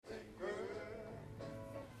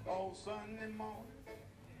Sunday morning,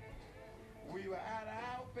 we were out of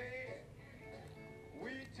our bed.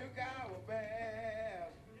 We took our bath.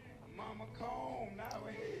 Mama combed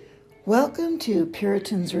our head. Welcome to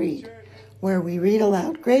Puritans Read, where we read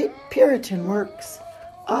aloud great Puritan works,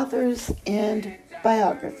 authors, and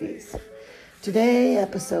biographies. Today,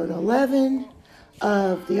 episode 11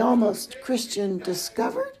 of The Almost Christian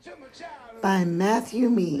Discovered by Matthew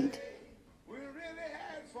Mead.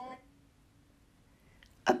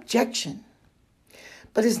 Objection.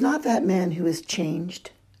 But is not that man who is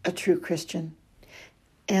changed a true Christian?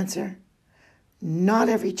 Answer. Not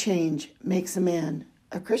every change makes a man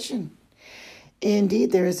a Christian.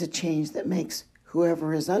 Indeed, there is a change that makes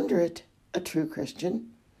whoever is under it a true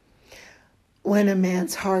Christian. When a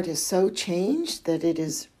man's heart is so changed that it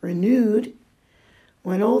is renewed,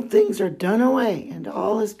 when old things are done away and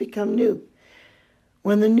all has become new,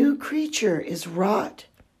 when the new creature is wrought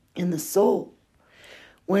in the soul,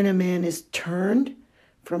 when a man is turned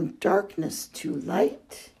from darkness to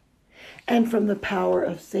light and from the power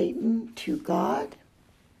of Satan to God,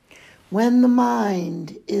 when the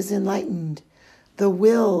mind is enlightened, the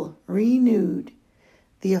will renewed,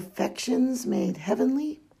 the affections made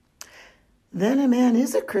heavenly, then a man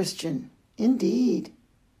is a Christian, indeed.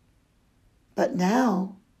 But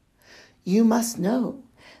now you must know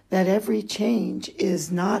that every change is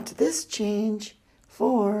not this change,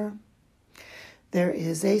 for there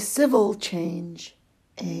is a civil change,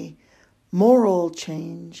 a moral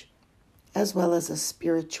change, as well as a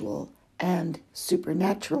spiritual and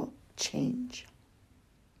supernatural change.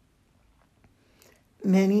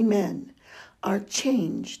 Many men are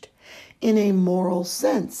changed in a moral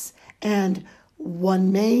sense, and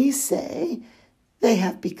one may say they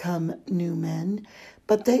have become new men,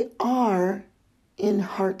 but they are, in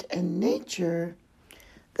heart and nature,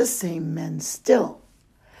 the same men still.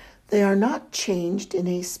 They are not changed in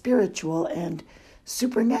a spiritual and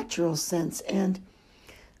supernatural sense, and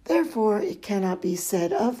therefore it cannot be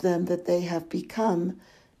said of them that they have become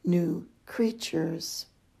new creatures.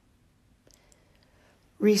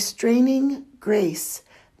 Restraining grace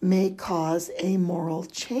may cause a moral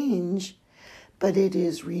change, but it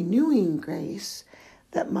is renewing grace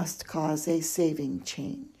that must cause a saving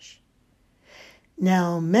change.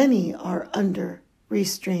 Now many are under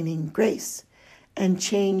restraining grace and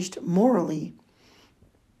changed morally,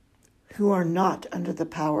 who are not under the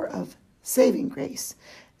power of saving grace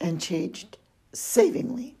and changed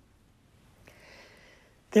savingly.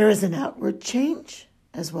 There is an outward change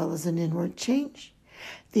as well as an inward change.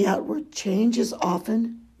 The outward change is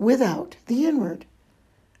often without the inward,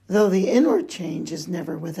 though the inward change is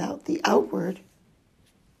never without the outward.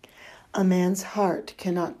 A man's heart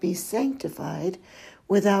cannot be sanctified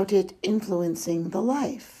without it influencing the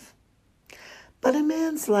life. But a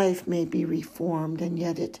man's life may be reformed, and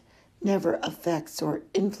yet it never affects or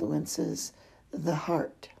influences the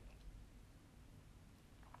heart.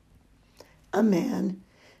 A man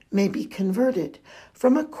may be converted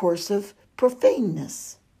from a course of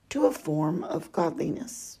profaneness to a form of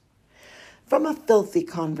godliness, from a filthy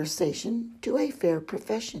conversation to a fair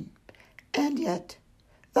profession, and yet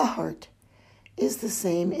the heart is the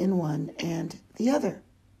same in one and the other.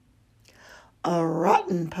 A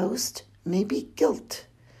rotten post may be gilt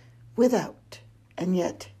without, and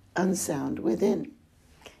yet unsound within.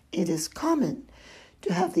 It is common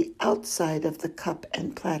to have the outside of the cup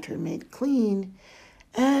and platter made clean,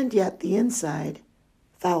 and yet the inside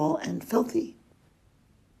foul and filthy.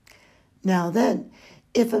 Now then,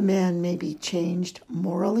 if a man may be changed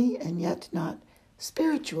morally and yet not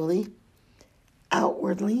spiritually,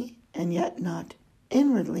 outwardly and yet not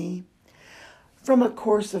inwardly, from a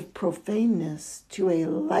course of profaneness to a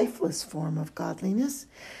lifeless form of godliness,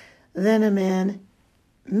 then a man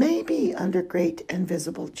may be under great and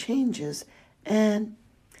visible changes and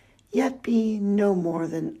yet be no more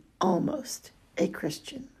than almost a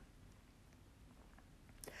Christian.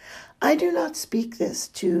 I do not speak this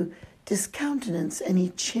to discountenance any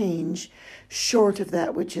change short of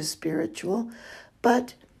that which is spiritual,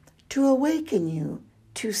 but to awaken you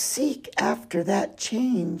to seek after that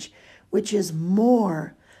change which is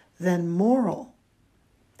more than moral.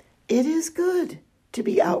 It is good to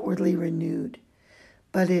be outwardly renewed,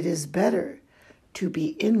 but it is better to be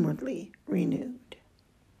inwardly renewed.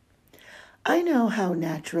 I know how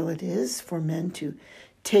natural it is for men to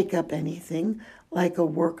take up anything like a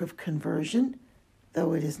work of conversion,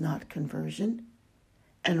 though it is not conversion,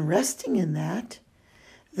 and resting in that,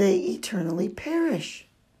 they eternally perish.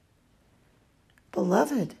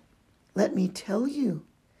 Beloved, let me tell you,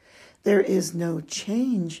 there is no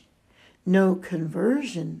change, no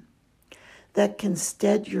conversion that can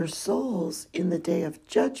stead your souls in the day of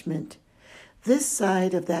judgment, this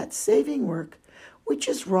side of that saving work which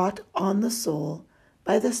is wrought on the soul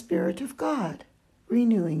by the Spirit of God,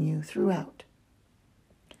 renewing you throughout.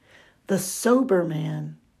 The sober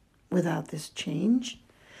man, without this change,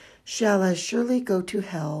 shall as surely go to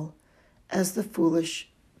hell as the foolish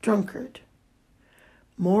drunkard.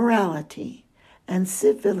 Morality and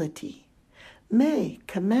civility may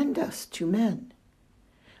commend us to men,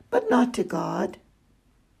 but not to God.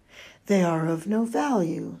 They are of no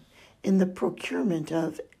value in the procurement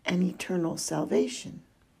of an eternal salvation.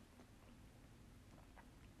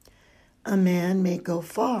 A man may go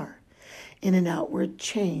far in an outward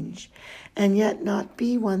change, and yet not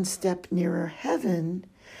be one step nearer heaven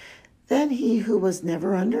than he who was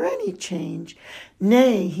never under any change.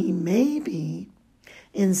 Nay, he may be,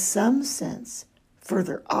 in some sense,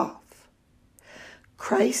 further off.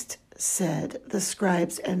 Christ said the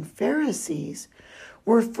scribes and Pharisees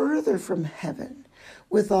were further from heaven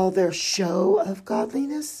with all their show of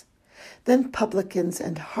godliness than publicans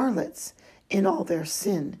and harlots in all their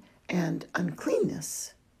sin and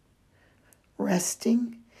uncleanness.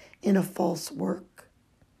 Resting in a false work,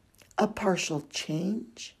 a partial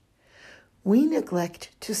change, we neglect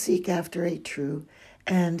to seek after a true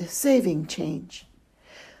and saving change.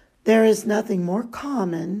 There is nothing more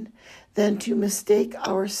common than to mistake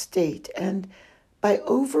our state and, by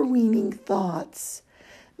overweening thoughts,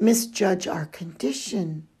 misjudge our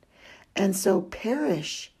condition, and so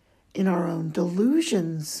perish in our own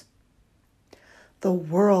delusions. The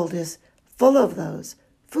world is full of those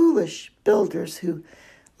foolish builders who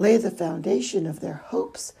lay the foundation of their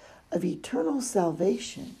hopes of eternal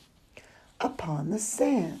salvation upon the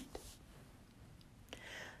sand.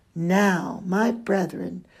 Now, my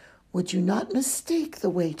brethren, would you not mistake the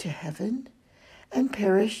way to heaven and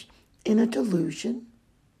perish in a delusion?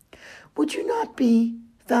 Would you not be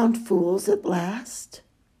found fools at last?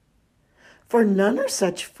 For none are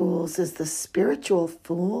such fools as the spiritual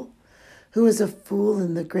fool, who is a fool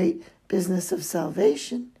in the great business of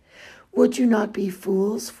salvation. Would you not be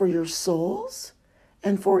fools for your souls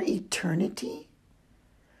and for eternity?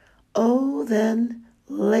 Oh, then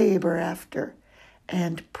labor after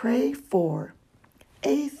and pray for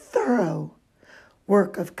a thorough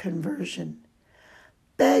work of conversion.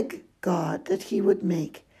 Beg God that he would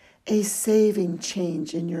make a saving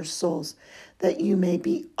change in your souls, that you may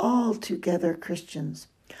be altogether Christians.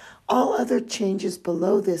 All other changes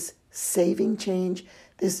below this saving change,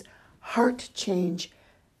 this heart change,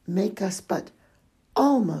 make us but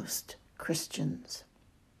almost Christians.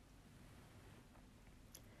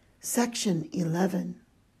 Section 11.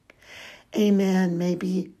 A man may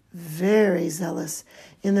be very zealous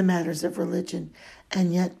in the matters of religion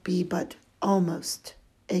and yet be but almost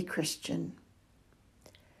a Christian.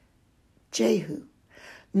 Jehu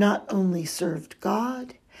not only served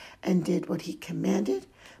God and did what he commanded,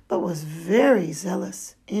 but was very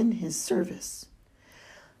zealous in his service.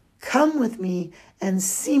 Come with me and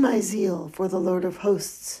see my zeal for the Lord of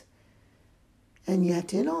hosts. And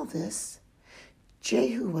yet in all this,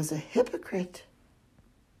 Jehu was a hypocrite.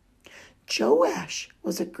 Joash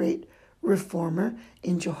was a great reformer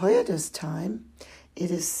in Jehoiada's time.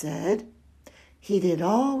 It is said, he did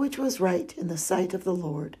all which was right in the sight of the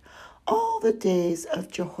Lord all the days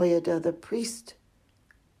of Jehoiada the priest.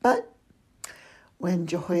 But when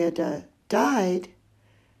Jehoiada died,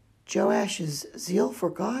 Joash's zeal for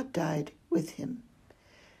God died with him,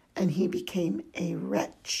 and he became a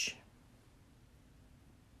wretch.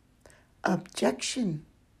 Objection.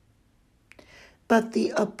 But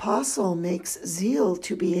the apostle makes zeal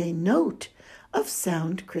to be a note of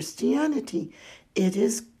sound Christianity. It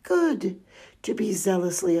is good to be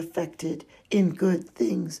zealously affected in good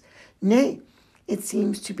things. Nay, it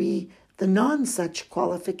seems to be the non-such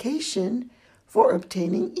qualification for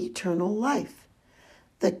obtaining eternal life.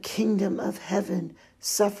 The kingdom of heaven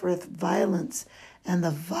suffereth violence, and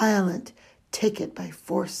the violent take it by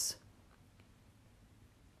force.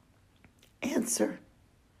 Answer.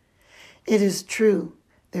 It is true,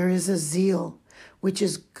 there is a zeal which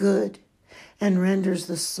is good and renders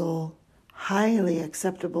the soul highly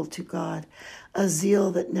acceptable to God, a zeal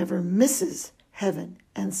that never misses heaven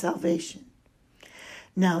and salvation.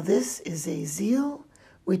 Now this is a zeal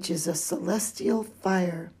which is a celestial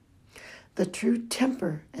fire, the true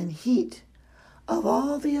temper and heat of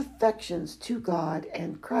all the affections to God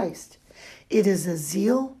and Christ. It is a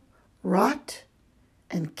zeal wrought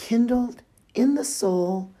and kindled in the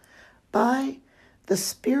soul by the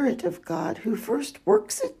Spirit of God, who first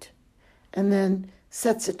works it and then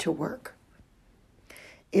sets it to work.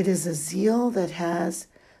 It is a zeal that has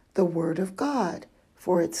the Word of God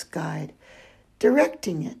for its guide,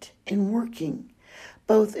 directing it in working,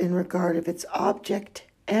 both in regard of its object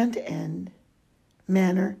and end,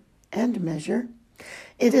 manner and measure.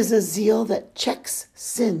 It is a zeal that checks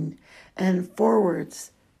sin and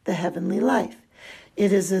forwards the heavenly life.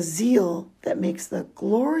 It is a zeal that makes the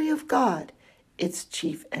glory of God its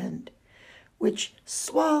chief end, which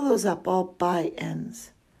swallows up all by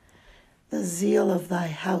ends. The zeal of thy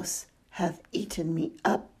house hath eaten me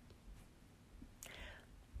up.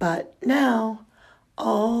 But now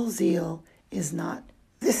all zeal is not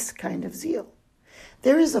this kind of zeal.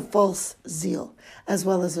 There is a false zeal as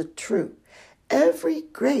well as a true. Every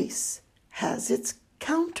grace has its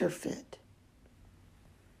counterfeit.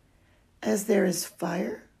 As there is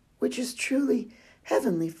fire, which is truly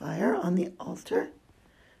heavenly fire on the altar,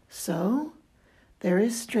 so there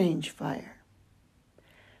is strange fire.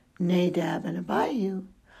 Nadab and Abihu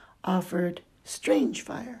offered strange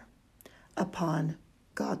fire upon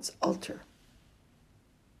God's altar.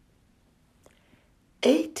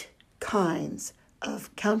 8 kinds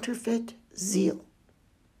of counterfeit zeal.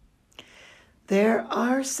 There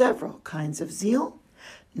are several kinds of zeal,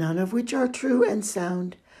 none of which are true and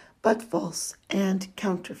sound, but false and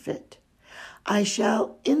counterfeit. I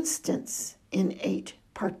shall instance in 8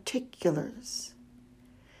 particulars.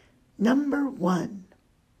 Number 1,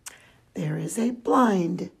 there is a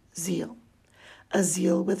blind zeal, a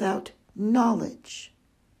zeal without knowledge.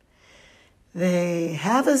 They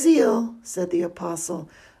have a zeal, said the apostle,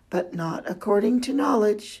 but not according to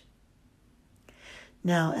knowledge.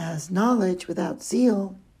 Now, as knowledge without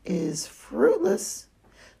zeal is fruitless,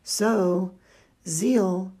 so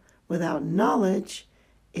zeal without knowledge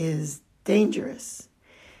is dangerous.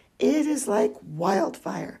 It is like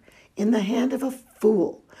wildfire in the hand of a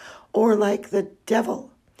fool, or like the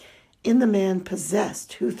devil in the man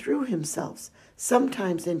possessed who threw himself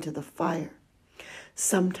sometimes into the fire,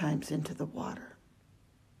 sometimes into the water.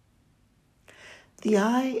 The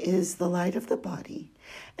eye is the light of the body,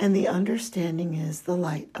 and the understanding is the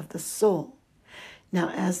light of the soul. Now,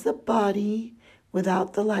 as the body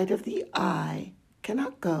without the light of the eye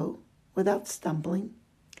cannot go without stumbling,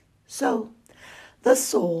 so the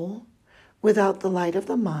soul without the light of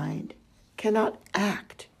the mind cannot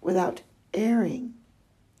act without erring.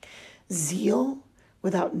 Zeal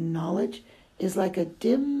without knowledge is like a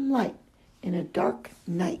dim light in a dark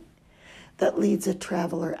night that leads a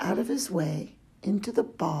traveler out of his way into the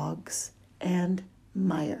bogs and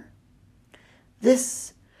mire.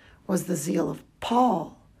 This was the zeal of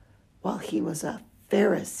Paul while he was a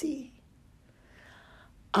Pharisee.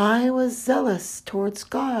 I was zealous towards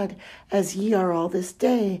God, as ye are all this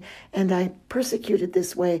day, and I persecuted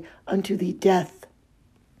this way unto the death.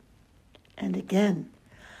 And again,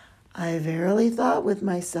 I verily thought with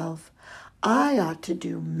myself, I ought to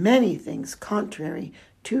do many things contrary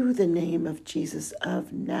to the name of Jesus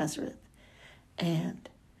of Nazareth, and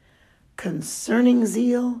concerning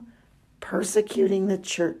zeal, persecuting the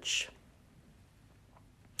church.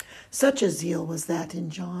 Such a zeal was that in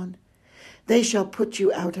John. They shall put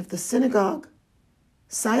you out of the synagogue,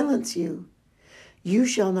 silence you. You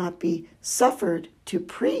shall not be suffered to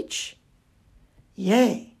preach.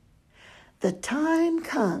 Yea, the time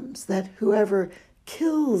comes that whoever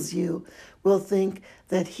kills you will think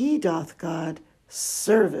that he doth God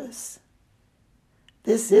service.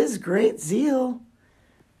 This is great zeal,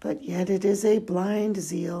 but yet it is a blind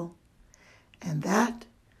zeal, and that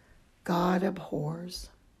God abhors.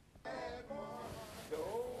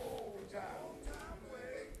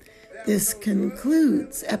 This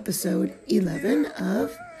concludes episode 11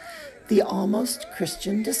 of The Almost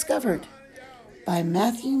Christian Discovered by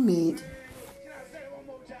Matthew Mead.